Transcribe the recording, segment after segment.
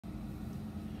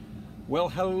Well,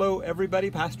 hello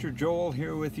everybody, Pastor Joel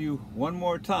here with you one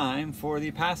more time for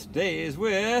the Past Days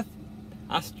with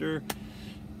Pastor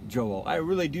Joel. I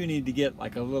really do need to get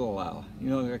like a little,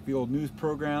 like the old news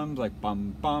programs, like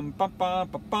bum bum bum bum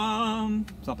bum bum,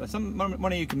 something.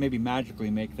 One of you can maybe magically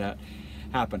make that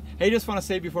happen. Hey, just want to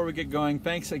say before we get going,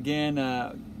 thanks again.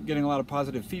 Getting a lot of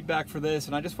positive feedback for this,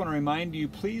 and I just want to remind you,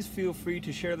 please feel free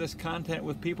to share this content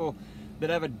with people that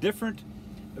have a different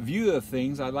view of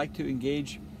things. I'd like to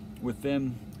engage with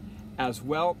them as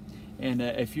well. And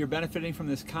if you're benefiting from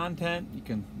this content, you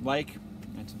can like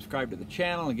and subscribe to the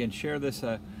channel. Again, share this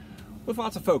with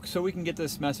lots of folks so we can get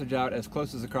this message out as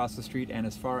close as across the street and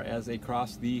as far as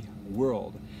across the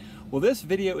world. Well, this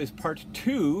video is part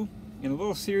 2 in a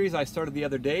little series I started the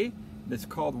other day that's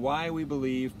called Why We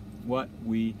Believe What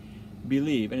We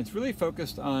Believe. And it's really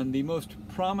focused on the most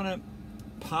prominent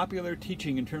popular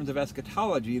teaching in terms of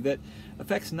eschatology that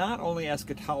affects not only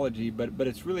eschatology, but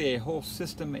it's really a whole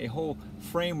system, a whole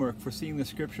framework for seeing the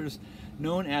scriptures,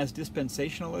 known as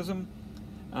dispensationalism.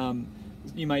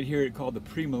 You might hear it called the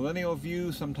premillennial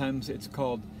view. Sometimes it's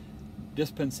called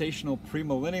dispensational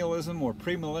premillennialism or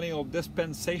premillennial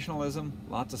dispensationalism.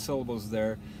 Lots of syllables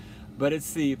there. But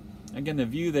it's the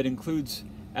view that includes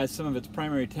as some of its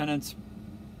primary tenets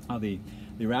the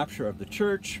rapture of the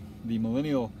church, the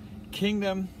millennial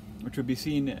kingdom, which would be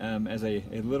seen as a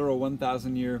literal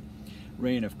 1,000-year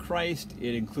reign of Christ.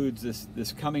 It includes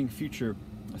this coming future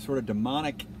sort of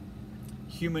demonic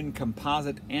human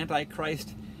composite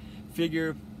antichrist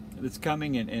figure that's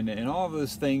coming, and all of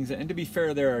those things. And to be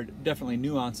fair, there are definitely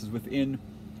nuances within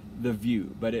the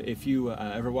view. But if you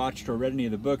ever watched or read any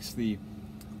of the books,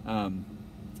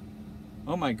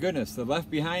 oh my goodness, the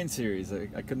Left Behind series, I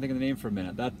couldn't think of the name for a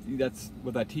minute. That's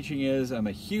what that teaching is. A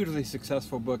hugely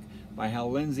successful book by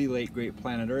Hal Lindsey, late great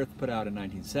Planet Earth, put out in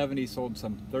 1970, sold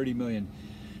some 30 million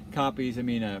copies. I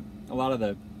mean, a lot of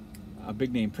the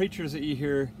big name preachers that you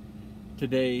hear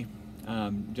today,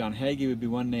 John Hagee would be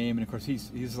one name, and of course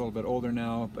he's a little bit older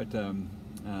now, but John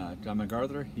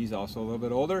MacArthur, he's also a little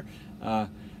bit older.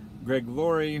 Greg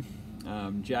Laurie,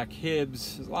 Jack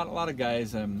Hibbs, a lot of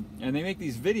guys, and they make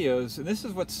these videos, and this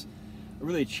is what's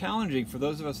really challenging for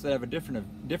those of us that have a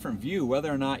different view, whether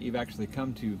or not you've actually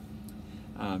come to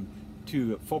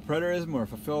full preterism or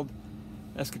fulfilled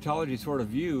eschatology sort of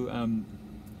view.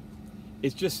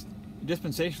 It's just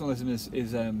dispensationalism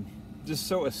is just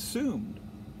so assumed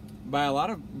by a lot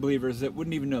of believers that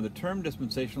wouldn't even know the term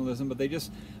dispensationalism, but they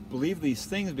just believe these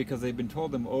things because they've been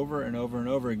told them over and over and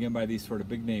over again by these sort of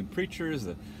big name preachers,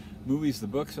 the movies, the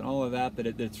books, and all of that,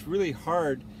 it's really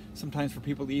hard sometimes for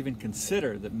people to even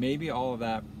consider that maybe all of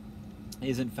that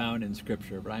isn't found in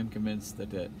Scripture. But I'm convinced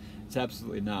that it's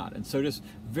absolutely not. And so just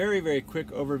very, very quick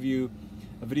overview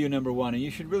of video number 1, and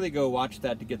you should really go watch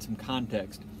that to get some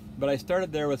context. But I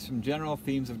started there with some general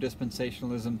themes of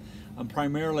dispensationalism,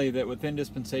 primarily that within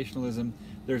dispensationalism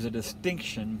there's a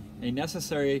distinction, a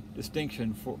necessary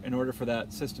distinction in order for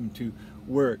that system to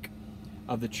work,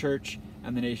 of the church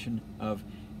and the nation of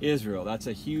Israel. That's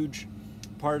a huge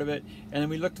part of it. And then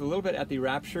we looked a little bit at the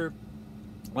rapture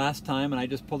last time, and I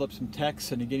just pulled up some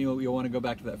texts, and again you'll want to go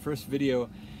back to that first video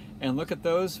and look at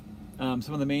those, some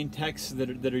of the main texts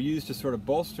that are used to sort of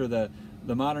bolster the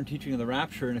modern teaching of the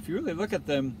rapture. And if you really look at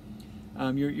them,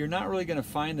 you're not really going to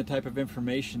find the type of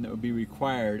information that would be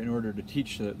required in order to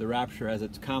teach the rapture as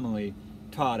it's commonly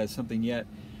taught as something yet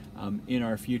in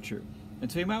our future.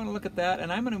 And so you might want to look at that,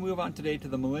 and I'm going to move on today to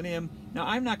the millennium. Now,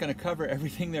 I'm not going to cover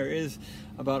everything there is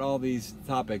about all these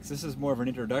topics. This is more of an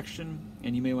introduction,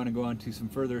 and you may want to go on to some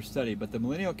further study. But the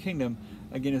millennial kingdom,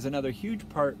 again, is another huge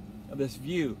part of this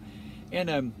view.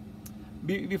 And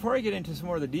before I get into some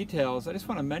more of the details, I just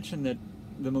want to mention that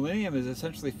the millennium is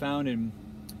essentially found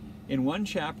in one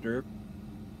chapter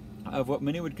of what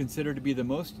many would consider to be the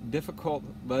most difficult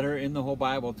letter in the whole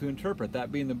Bible to interpret,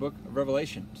 that being the book of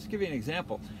Revelation. Just to give you an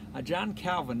example, John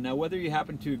Calvin, now whether you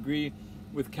happen to agree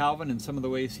with Calvin in some of the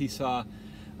ways he saw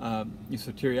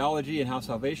soteriology and how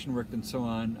salvation worked and so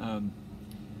on,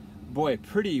 boy,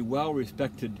 pretty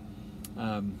well-respected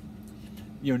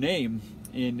name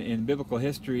in biblical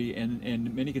history,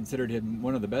 and many considered him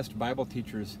one of the best Bible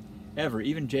teachers ever.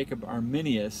 Even Jacob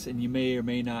Arminius, and you may or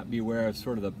may not be aware of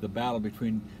sort of the battle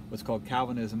between what's called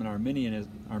Calvinism and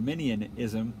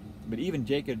Arminianism, but even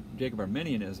Jacob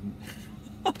Arminianism,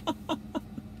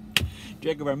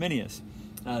 Jacob Arminius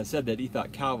said that he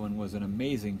thought Calvin was an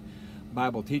amazing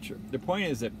Bible teacher. The point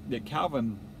is that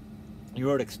Calvin, he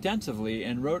wrote extensively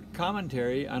and wrote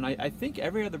commentary on I think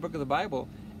every other book of the Bible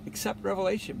except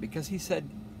Revelation, because he said,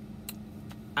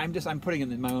 I'm putting it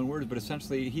in my own words, but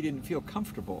essentially he didn't feel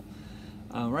comfortable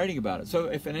writing about it. So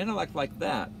if an intellect like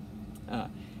that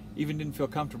even didn't feel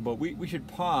comfortable, we should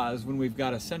pause when we've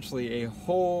got essentially a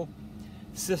whole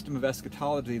system of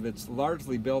eschatology that's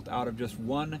largely built out of just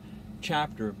one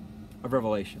chapter of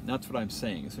Revelation. That's what I'm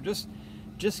saying. So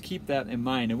just keep that in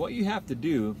mind. And what you have to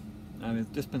do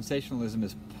with dispensationalism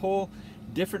is pull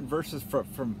different verses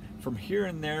from here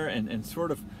and there and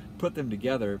sort of put them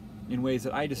together in ways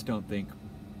that I just don't think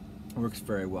works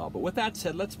very well. But with that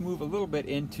said, let's move a little bit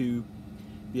into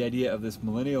the idea of this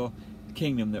millennial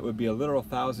kingdom that would be a literal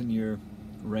 1,000-year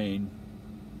reign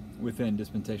within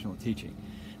dispensational teaching.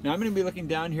 Now I'm going to be looking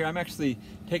down here. I'm actually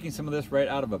taking some of this right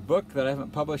out of a book that I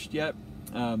haven't published yet,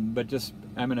 but just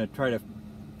I'm going to try to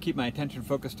keep my attention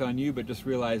focused on you, but just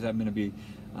realize I'm going to be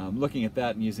looking at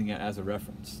that and using it as a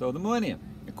reference. So the millennium.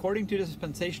 According to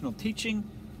dispensational teaching,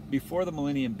 before the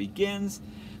millennium begins,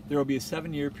 there will be a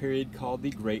 7-year period called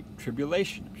the Great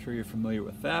Tribulation. I'm sure you're familiar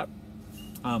with that.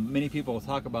 Many people will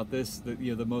talk about this,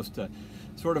 the most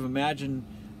sort of imagine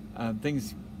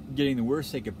things getting the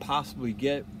worst they could possibly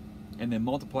get, and then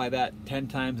multiply that 10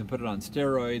 times and put it on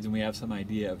steroids, and we have some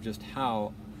idea of just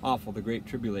how awful the Great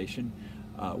Tribulation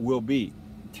will be.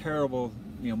 Terrible,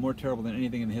 more terrible than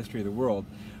anything in the history of the world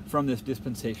from this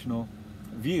dispensational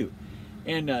view.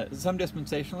 And some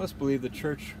dispensationalists believe the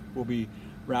church will be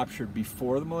raptured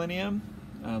before the millennium,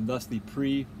 thus the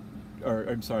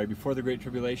before the Great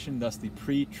Tribulation, thus the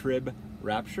pre-trib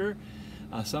rapture.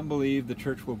 Some believe the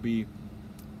church will be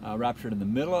raptured in the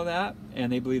middle of that,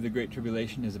 and they believe the Great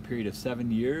Tribulation is a period of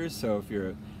 7 years. So if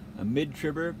you're a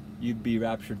mid-tribber, you'd be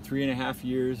raptured 3.5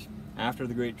 years after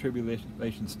the Great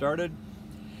Tribulation started.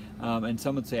 And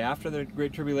some would say after the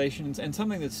Great Tribulation. And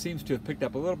something that seems to have picked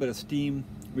up a little bit of steam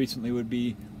recently would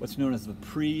be what's known as the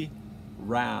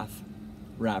pre-wrath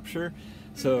rapture.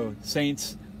 So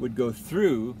saints would go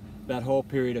through that whole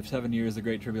period of 7 years, the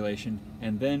Great Tribulation,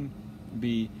 and then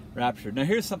be raptured. Now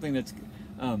here's something that's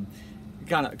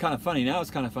kind of funny. Now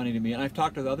it's kind of funny to me, and I've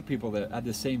talked with other people that had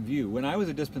the same view. When I was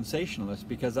a dispensationalist,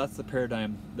 because that's the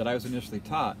paradigm that I was initially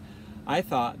taught, I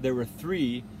thought there were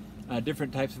 3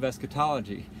 different types of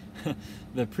eschatology.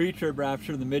 The pre-trib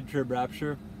rapture, the mid-trib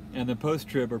rapture, and the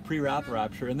post-trib or pre-wrath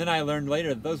rapture. And then I learned later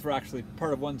that those were actually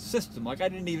part of one system. Like, I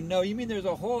didn't even know. You mean there's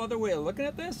a whole other way of looking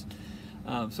at this?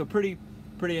 So pretty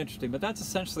interesting. But that's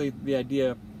essentially the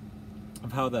idea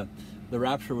of how the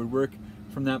rapture would work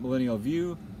from that millennial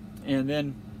view. And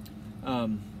then,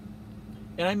 and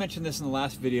I mentioned this in the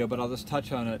last video, but I'll just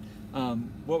touch on it.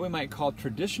 What we might call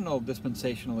traditional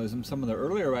dispensationalism, some of the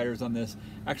earlier writers on this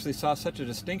actually saw such a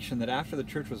distinction that after the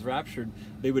church was raptured,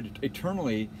 they would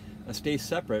eternally stay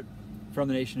separate from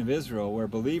the nation of Israel, where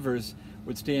believers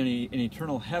would stay in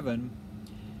eternal heaven,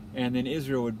 and then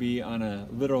Israel would be on a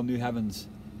literal new heavens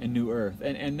and new earth.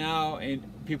 And now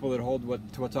people that hold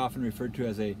what's often referred to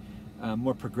as a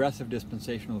more progressive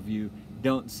dispensational view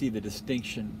don't see the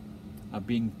distinction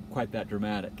being quite that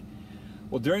dramatic.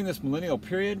 Well, during this millennial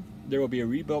period, there will be a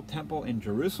rebuilt temple in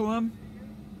Jerusalem.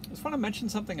 I just want to mention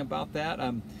something about that.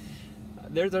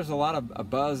 There's a lot of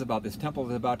buzz about this temple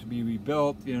that's about to be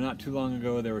rebuilt. Not too long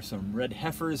ago, there were some red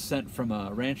heifers sent from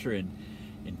a rancher in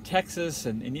Texas,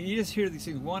 and you just hear these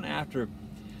things one after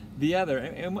the other,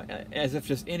 and as if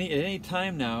just at any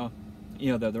time now,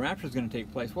 the rapture is going to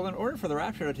take place. Well, in order for the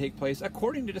rapture to take place,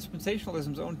 according to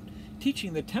dispensationalism's own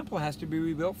teaching, the temple has to be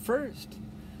rebuilt first.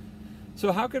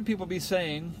 So how could people be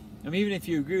saying, even if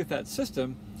you agree with that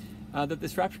system, that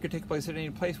this rapture could take place at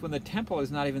any place when the temple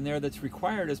is not even there that's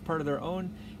required as part of their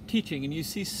own teaching? And you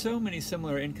see so many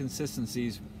similar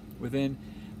inconsistencies within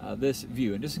this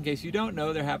view. And just in case you don't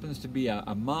know, there happens to be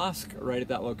a mosque right at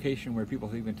that location where people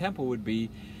think the temple would be.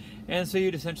 And so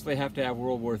you'd essentially have to have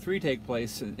World War III take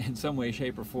place in some way,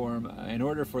 shape, or form in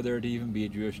order for there to even be a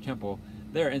Jewish temple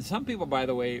there. And some people, by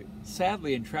the way,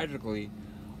 sadly and tragically,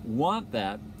 want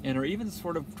that and are even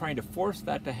sort of trying to force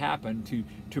that to happen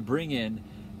to bring in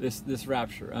this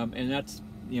rapture. And that's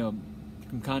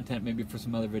some content maybe for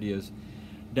some other videos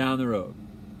down the road.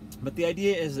 But the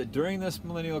idea is that during this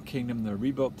millennial kingdom, the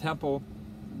rebuilt temple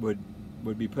would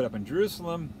be put up in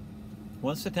Jerusalem.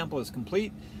 Once the temple is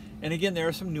complete, and again, there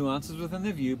are some nuances within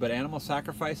the view, but animal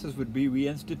sacrifices would be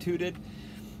reinstituted.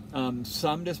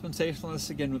 Some dispensationalists,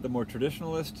 again with the more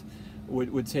traditionalist,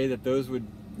 would say that those would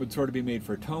sort of be made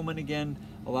for atonement again.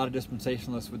 A lot of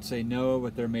dispensationalists would say no,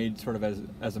 but they're made sort of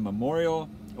as a memorial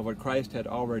of what Christ had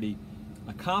already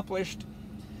accomplished.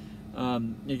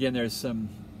 Again, there's some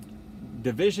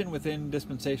division within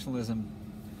dispensationalism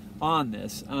on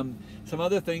this. Some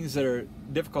other things that are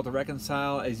difficult to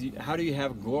reconcile is how do you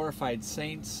have glorified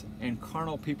saints and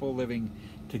carnal people living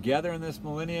together in this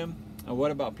millennium?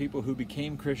 What about people who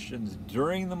became Christians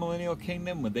during the millennial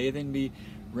kingdom? Would they then be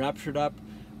raptured up?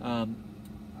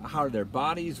 how their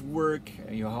bodies work,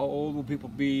 how old will people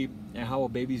be, and how will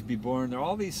babies be born. There are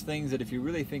all these things that if you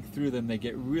really think through them, they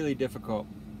get really difficult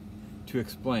to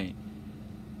explain.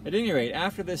 At any rate,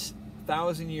 after this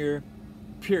 1,000-year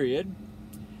period,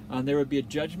 there would be a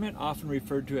judgment, often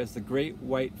referred to as the Great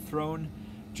White Throne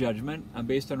Judgment,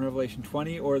 based on Revelation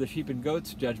 20, or the sheep and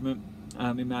goats judgment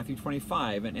in Matthew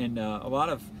 25. And a lot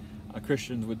of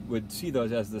Christians would see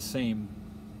those as the same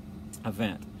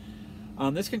event.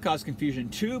 This can cause confusion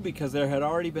too, because there had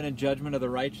already been a judgment of the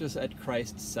righteous at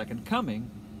Christ's second coming,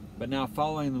 but now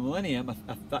following the millennium,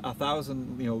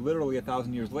 literally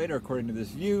 1,000 years later, according to this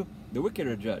view, the wicked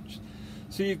are judged.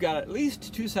 So you've got at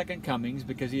least 2 second comings,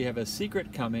 because you have a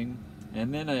secret coming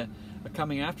and then a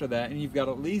coming after that, and you've got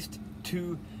at least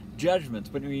 2 judgments.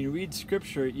 But when you read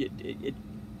Scripture, you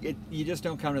just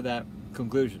don't come to that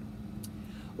conclusion.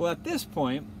 Well, at this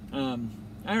point, I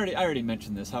already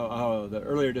mentioned this, how the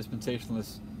earlier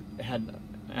dispensationalists had,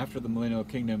 after the millennial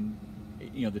kingdom,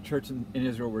 the church in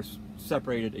Israel were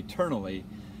separated eternally.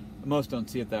 Most don't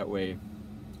see it that way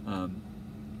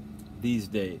these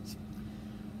days.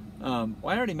 Well,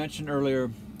 I already mentioned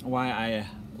earlier why I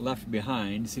left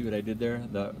behind. See what I did there?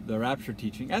 The rapture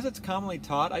teaching. As it's commonly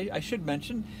taught, I should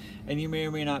mention, and you may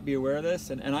or may not be aware of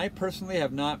this, and I personally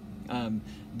have not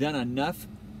done enough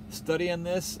study on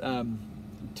this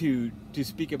to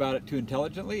speak about it too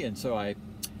intelligently, and so I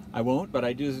won't, but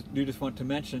I do just want to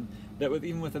mention that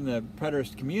even within the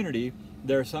preterist community,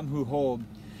 there are some who hold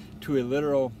to a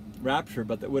literal rapture,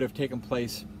 but that would have taken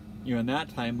place, in that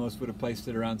time. Most would have placed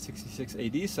it around 66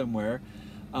 AD somewhere,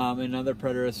 and other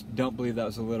preterists don't believe that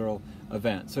was a literal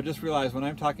event. So just realize, when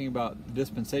I'm talking about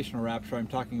dispensational rapture, I'm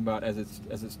talking about as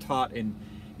it's taught in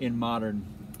modern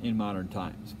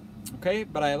times. Okay,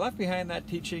 but I left behind that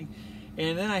teaching,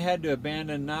 and then I had to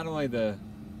abandon not only the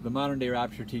modern day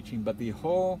rapture teaching, but the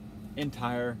whole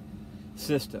entire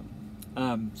system.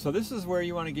 So this is where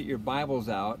you want to get your Bibles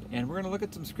out, and we're going to look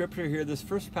at some scripture here. This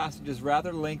first passage is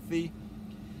rather lengthy,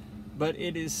 but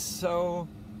it is so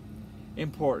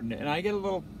important, and I get a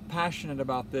little passionate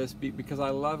about this because I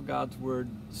love God's Word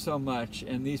so much,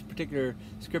 and these particular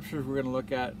scriptures we're going to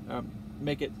look at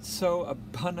make it so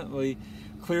abundantly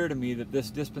clear to me that this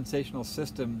dispensational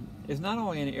system is not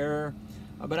only an error,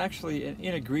 but actually an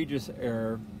egregious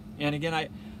error. And again,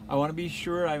 I want to be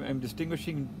sure I'm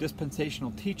distinguishing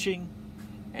dispensational teaching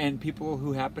and people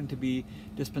who happen to be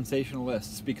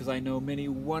dispensationalists, because I know many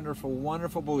wonderful,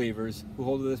 wonderful believers who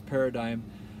hold to this paradigm,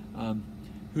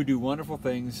 who do wonderful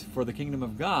things for the kingdom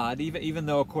of God, even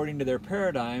though according to their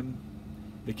paradigm,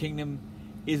 the kingdom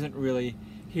isn't really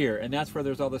here. And that's where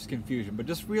there's all this confusion. But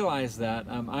just realize that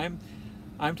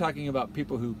I'm talking about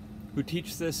people who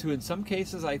teach this, who in some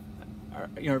cases are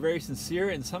very sincere.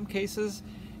 In some cases,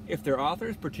 if they're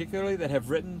authors particularly that have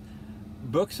written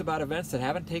books about events that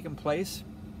haven't taken place,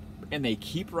 and they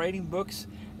keep writing books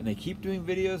and they keep doing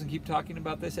videos and keep talking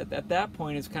about this, at that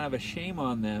point it's kind of a shame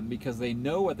on them, because they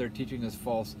know what they're teaching is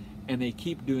false and they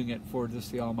keep doing it for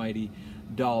just the almighty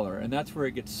dollar. And that's where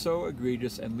it gets so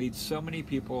egregious and leads so many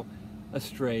people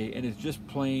astray, and it's just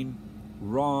plain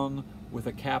wrong with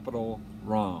a capital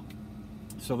wrong.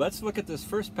 So let's look at this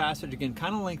first passage again,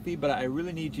 kind of lengthy, but I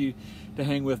really need you to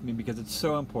hang with me because it's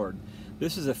so important.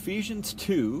 This is Ephesians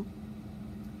 2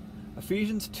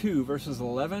 verses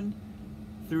 11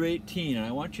 through 18, and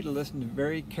I want you to listen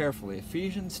very carefully.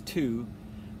 Ephesians 2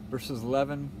 verses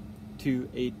 11 to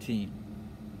 18.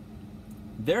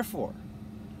 Therefore,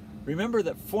 remember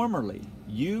that formerly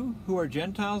you who are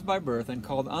Gentiles by birth and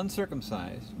called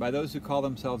uncircumcised by those who call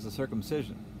themselves the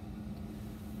circumcision,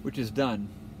 which is done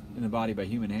in the body by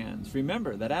human hands.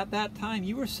 Remember that at that time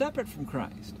you were separate from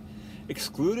Christ,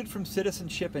 excluded from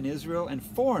citizenship in Israel, and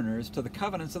foreigners to the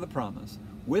covenants of the promise,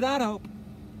 without hope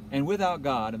and without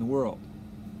God in the world.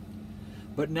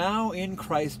 But now in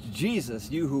Christ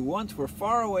Jesus, you who once were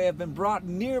far away have been brought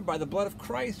near by the blood of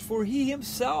Christ, for he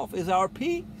himself is our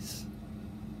peace,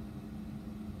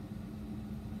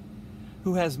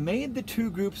 who has made the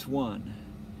two groups one,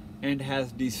 and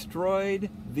has destroyed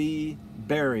the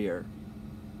barrier,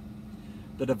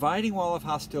 the dividing wall of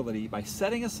hostility, by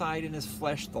setting aside in his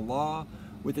flesh the law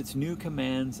with its new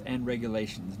commands and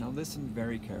regulations. Now listen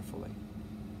very carefully.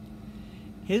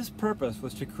 His purpose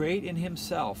was to create in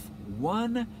himself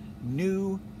one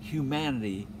new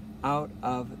humanity out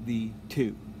of the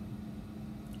two,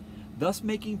 thus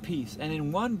making peace, and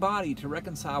in one body to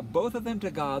reconcile both of them to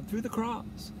God through the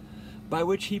cross, by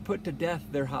which he put to death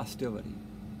their hostility.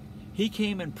 He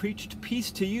came and preached peace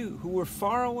to you who were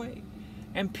far away,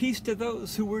 and peace to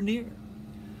those who were near.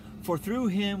 For through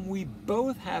him we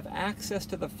both have access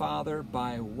to the Father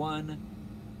by one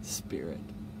Spirit.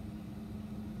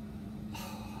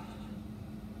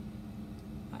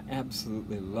 I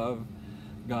absolutely love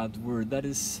God's Word. That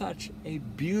is such a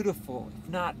beautiful, if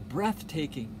not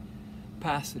breathtaking,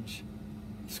 passage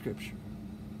of Scripture.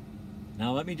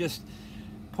 Now let me just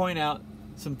point out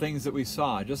some things that we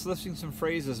saw, just listing some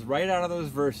phrases right out of those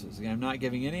verses. Again, I'm not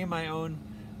giving any of my own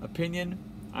opinion.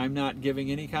 I'm not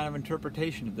giving any kind of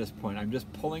interpretation at this point. I'm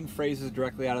just pulling phrases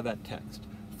directly out of that text.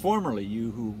 Formerly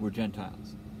you who were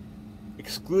Gentiles,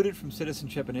 excluded from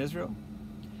citizenship in Israel.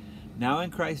 Now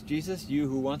in Christ Jesus, you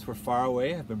who once were far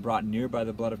away have been brought near by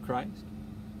the blood of Christ,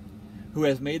 who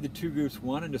has made the two groups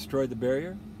one and destroyed the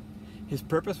barrier. His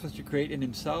purpose was to create in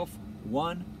himself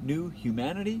one new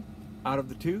humanity out of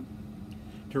the two,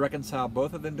 to reconcile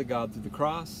both of them to God through the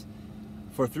cross.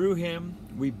 For through him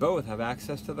we both have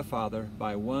access to the Father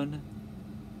by one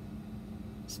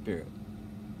Spirit.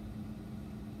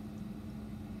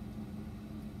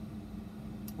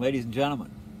 Ladies and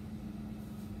gentlemen,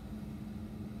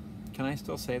 can I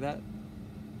still say that?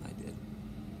 I did.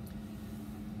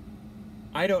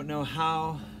 I don't know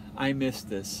how I missed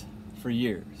this for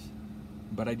years,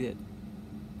 but I did.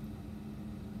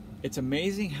 It's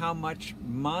amazing how much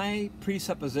my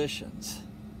presuppositions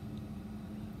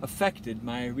affected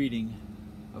my reading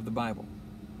of the Bible.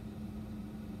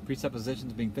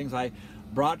 Presuppositions being things I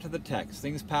brought to the text,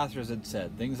 things pastors had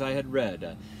said, things I had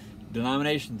read,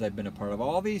 denominations I've been a part of,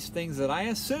 all these things that I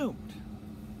assumed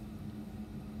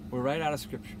were right out of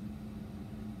Scripture.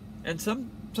 And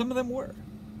some of them were,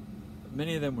 but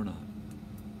many of them were not.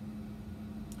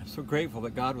 I'm so grateful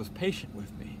that God was patient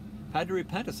with me. I had to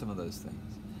repent of some of those things,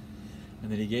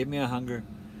 and that he gave me a hunger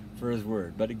for his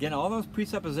word. But again, all those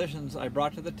presuppositions I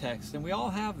brought to the text, and we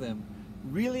all have them,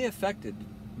 really affected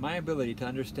my ability to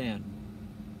understand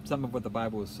some of what the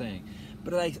Bible was saying.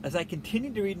 But as I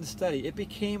continued to read and study, it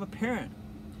became apparent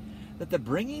that the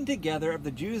bringing together of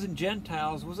the Jews and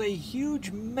Gentiles was a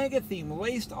huge mega theme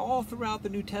laced all throughout the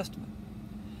New Testament.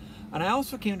 And I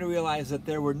also came to realize that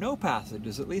there were no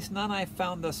passages, at least none I've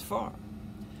found thus far,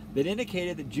 that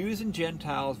indicated that Jews and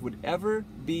Gentiles would ever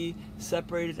be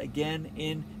separated again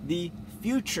in the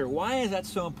future. Why is that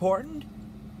so important?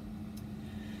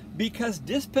 Because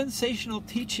dispensational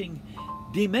teaching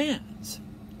demands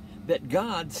that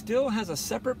God still has a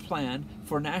separate plan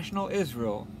for national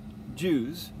Israel,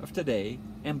 Jews of today,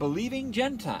 and believing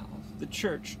Gentiles, the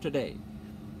church today.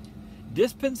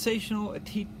 Dispensational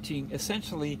teaching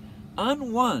essentially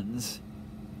unwans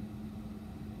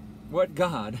what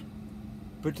God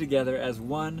put together as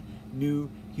one new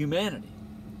humanity.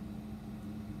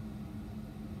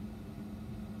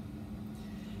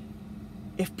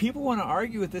 If people want to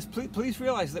argue with this, please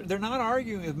realize that they're not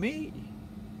arguing with me.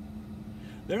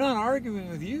 They're not arguing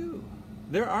with you.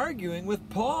 They're arguing with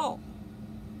Paul.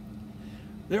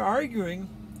 They're arguing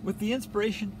with the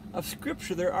inspiration of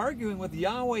Scripture. They're arguing with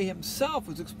Yahweh himself,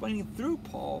 who's explaining through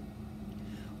Paul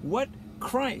what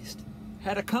Christ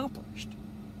had accomplished.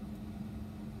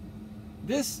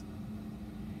 This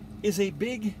is a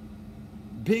big,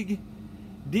 big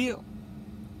deal.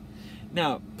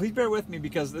 Now, please bear with me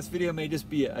because this video may just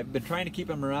be, I've been trying to keep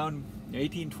them around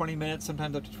 18, 20 minutes,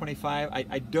 sometimes up to 25.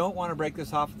 I don't want to break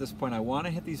this off at this point. I want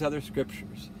to hit these other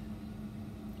scriptures.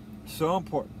 So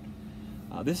important.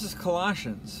 This is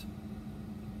Colossians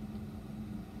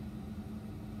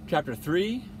chapter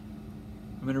 3.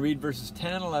 I'm going to read verses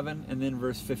 10 and 11 and then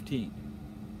verse 15.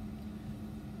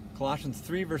 Colossians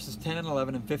 3 verses 10 and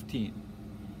 11 and 15.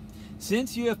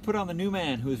 Since you have put on the new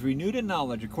man, who is renewed in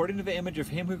knowledge according to the image of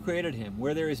him who created him,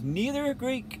 where there is neither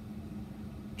Greek,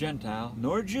 Gentile,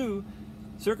 nor Jew,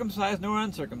 circumcised nor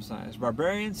uncircumcised,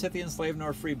 barbarian, Scythian, slave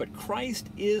nor free, but Christ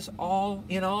is all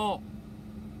in all.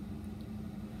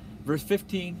 Verse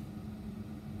 15.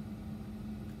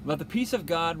 Let the peace of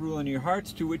God rule in your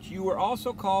hearts, to which you were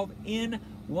also called in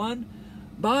one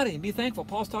body. And be thankful.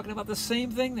 Paul's talking about the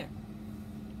same thing there.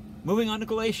 Moving on to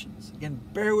Galatians. Again,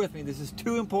 bear with me. This is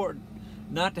too important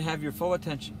not to have your full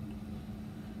attention.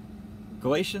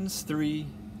 Galatians 3,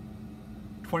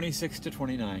 26 to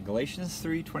 29. Galatians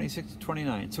 3, 26 to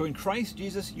 29. So in Christ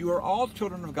Jesus, you are all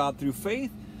children of God through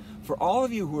faith. For all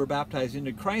of you who are baptized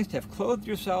into Christ have clothed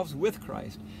yourselves with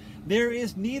Christ. There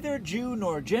is neither Jew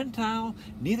nor Gentile,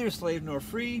 neither slave nor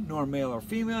free, nor male or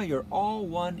female. You're all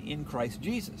one in Christ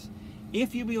Jesus.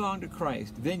 If you belong to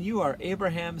Christ, then you are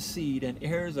Abraham's seed and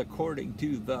heirs according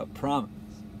to the promise.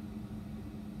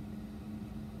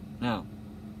 Now,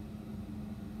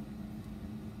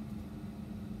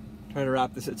 try to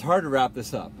wrap this. It's hard to wrap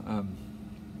this up,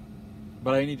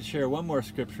 but I need to share one more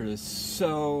scripture that's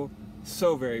so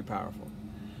very powerful.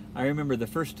 I remember the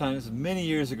first time, this was many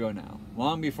years ago now,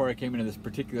 long before I came into this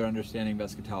particular understanding of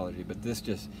eschatology, but this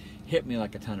just hit me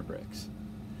like a ton of bricks.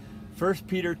 1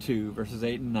 Peter 2, verses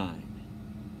 8 and 9.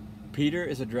 Peter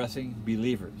is addressing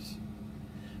believers.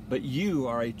 But you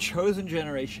are a chosen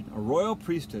generation, a royal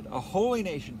priesthood, a holy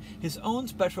nation, his own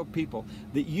special people,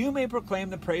 that you may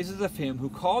proclaim the praises of him who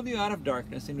called you out of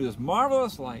darkness into his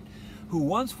marvelous light, who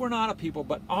once were not a people,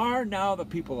 but are now the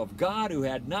people of God, who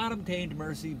had not obtained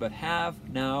mercy, but have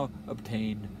now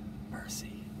obtained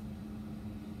mercy.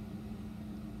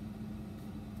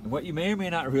 And what you may or may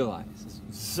not realize, is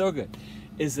so good,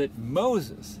 is that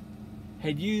Moses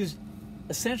had used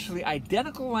essentially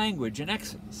identical language in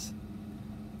Exodus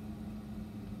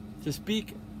to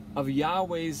speak of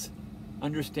Yahweh's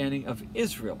understanding of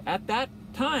Israel. At that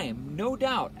time, no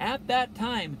doubt, at that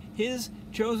time, his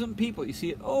chosen people. You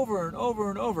see it over and over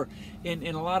and over in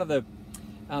a lot of the,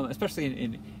 especially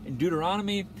in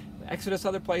Deuteronomy, Exodus,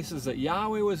 other places, that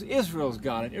Yahweh was Israel's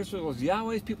God and Israel was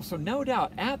Yahweh's people. So no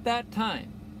doubt, at that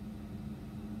time,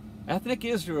 ethnic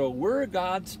Israel were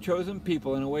God's chosen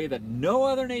people in a way that no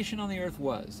other nation on the earth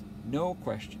was. No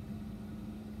question.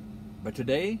 But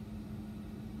today,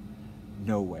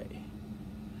 no way.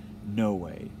 No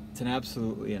way. It's an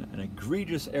absolutely an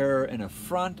egregious error, an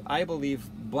affront, I believe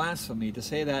blasphemy to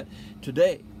say that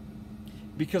today.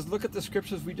 Because look at the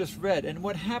scriptures we just read and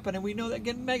what happened, and we know that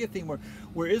again, mega theme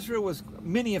where Israel was,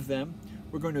 many of them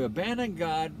were going to abandon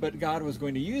God, but God was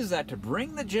going to use that to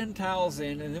bring the Gentiles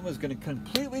in, and then was going to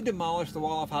completely demolish the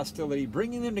wall of hostility,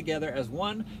 bringing them together as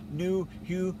one new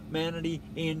humanity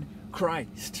in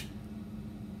Christ.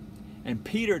 And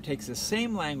Peter takes the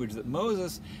same language that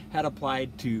Moses had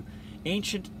applied to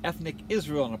ancient ethnic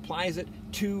Israel and applies it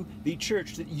to the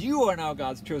church, that you are now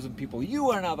God's chosen people.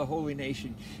 You are now the holy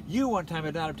nation. You one time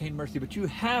had not obtained mercy, but you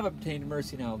have obtained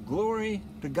mercy now. Glory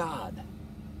to God.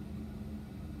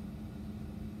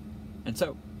 And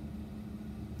so,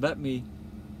 let me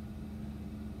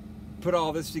put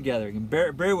all this together. And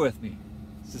bear with me.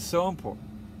 This is so important.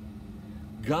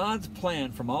 God's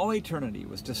plan from all eternity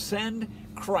was to send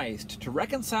Christ to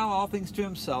reconcile all things to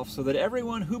himself so that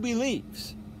everyone who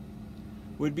believes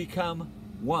would become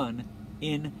one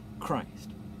in Christ.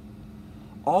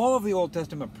 All of the Old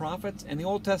Testament prophets and the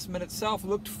Old Testament itself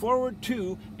looked forward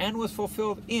to and was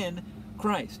fulfilled in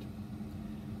Christ.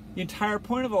 The entire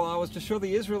point of the law was to show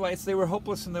the Israelites they were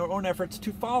hopeless in their own efforts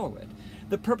to follow it.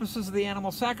 The purposes of the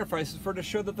animal sacrifices were to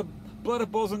show that the blood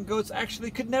of bulls and goats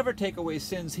actually could never take away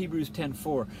sins, Hebrews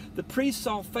 10:4. The priests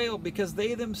all failed because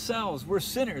they themselves were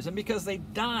sinners and because they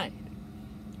died.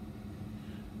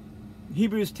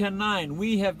 Hebrews 10:9,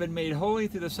 we have been made holy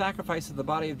through the sacrifice of the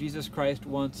body of Jesus Christ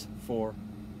once for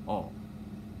all.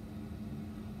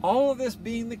 All of this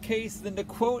being the case, then to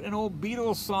quote an old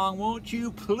Beatles song, won't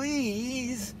you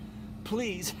please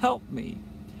help me?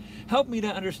 Help me to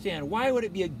understand, why would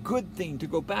it be a good thing to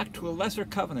go back to a lesser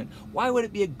covenant? Why would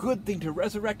it be a good thing to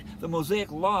resurrect the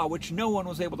Mosaic law, which no one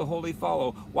was able to wholly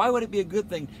follow? Why would it be a good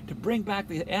thing to bring back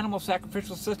the animal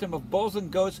sacrificial system of bulls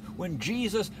and goats when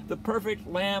Jesus, the perfect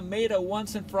Lamb, made a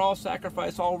once and for all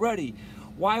sacrifice already?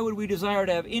 Why would we desire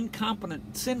to have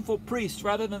incompetent, sinful priests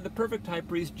rather than the perfect high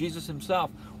priest, Jesus himself?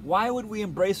 Why would we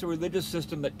embrace a religious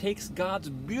system that takes God's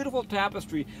beautiful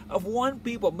tapestry of one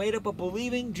people made up of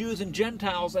believing Jews and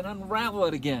Gentiles and unravel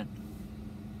it again?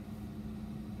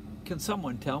 Can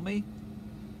someone tell me?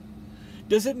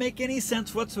 Does it make any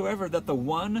sense whatsoever that the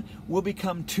one will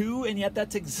become two, and yet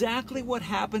that's exactly what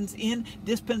happens in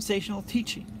dispensational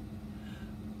teaching?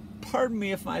 Pardon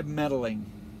me if I'm meddling.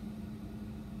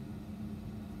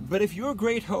 But if your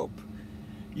great hope,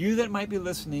 you that might be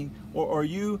listening, or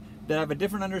you that have a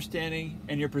different understanding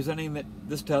and you're presenting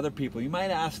this to other people, you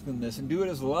might ask them this and do it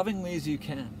as lovingly as you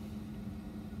can.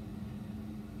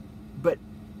 But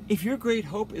if your great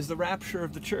hope is the rapture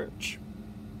of the church,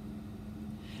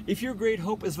 if your great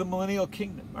hope is the millennial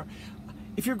kingdom, or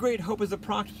if your great hope is the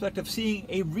prospect of seeing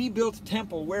a rebuilt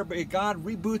temple whereby God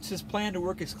reboots his plan to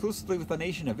work exclusively with the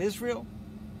nation of Israel,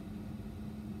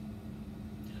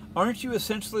 aren't you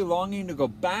essentially longing to go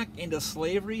back into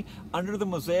slavery under the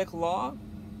Mosaic law?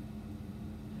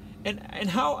 And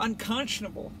how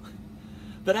unconscionable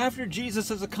that after Jesus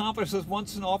has accomplished this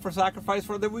once and all for sacrifice,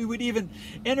 for that we would even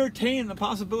entertain the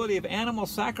possibility of animal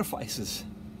sacrifices.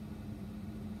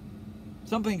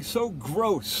 Something so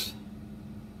gross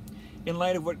in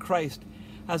light of what Christ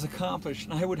has accomplished.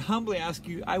 And I would humbly ask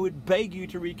you, I would beg you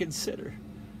to reconsider.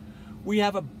 We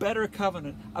have a better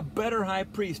covenant, a better high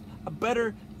priest, a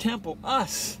better temple,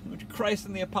 us, which Christ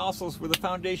and the apostles were the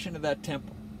foundation of that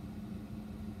temple,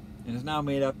 and is now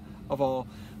made up of all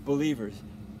believers.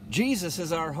 Jesus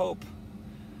is our hope,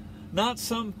 not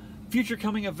some future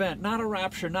coming event, not a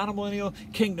rapture, not a millennial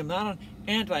kingdom, not an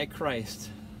antichrist.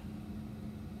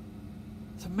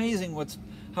 It's amazing what's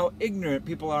how ignorant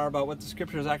people are about what the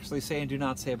scriptures actually say and do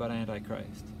not say about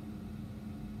Antichrist.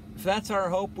 If that's our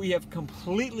hope, we have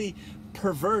completely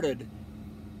perverted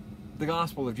the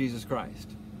gospel of Jesus Christ.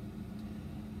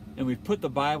 And we've put the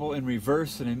Bible in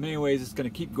reverse, and in many ways it's going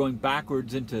to keep going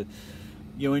backwards into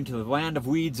the land of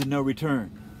weeds and no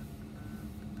return.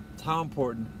 That's how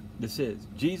important this is.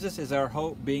 Jesus is our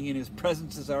hope. Being in his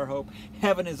presence is our hope.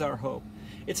 Heaven is our hope.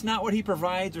 It's not what he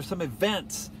provides or some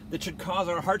events that should cause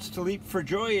our hearts to leap for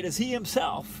joy. It is he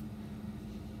himself.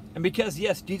 And because,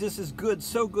 yes, Jesus is good,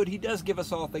 so good, he does give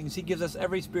us all things. He gives us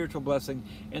every spiritual blessing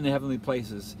in the heavenly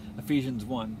places, Ephesians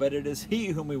 1. But it is he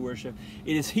whom we worship.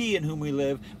 It is he in whom we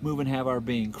live, move, and have our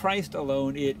being. Christ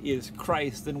alone, it is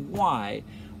Christ. Then why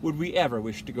would we ever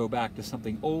wish to go back to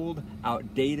something old,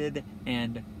 outdated,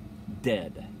 and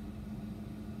dead?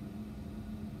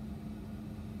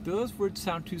 Do those words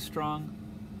sound too strong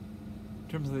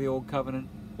in terms of the old covenant?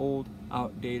 Old,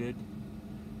 outdated,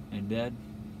 and dead?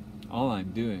 All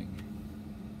I'm doing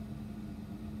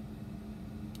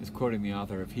is quoting the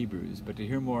author of Hebrews. But to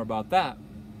hear more about that,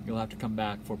 you'll have to come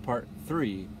back for part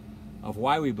 3 of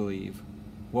why we believe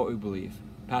what we believe.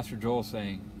 Pastor Joel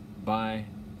saying, bye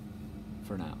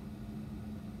for now.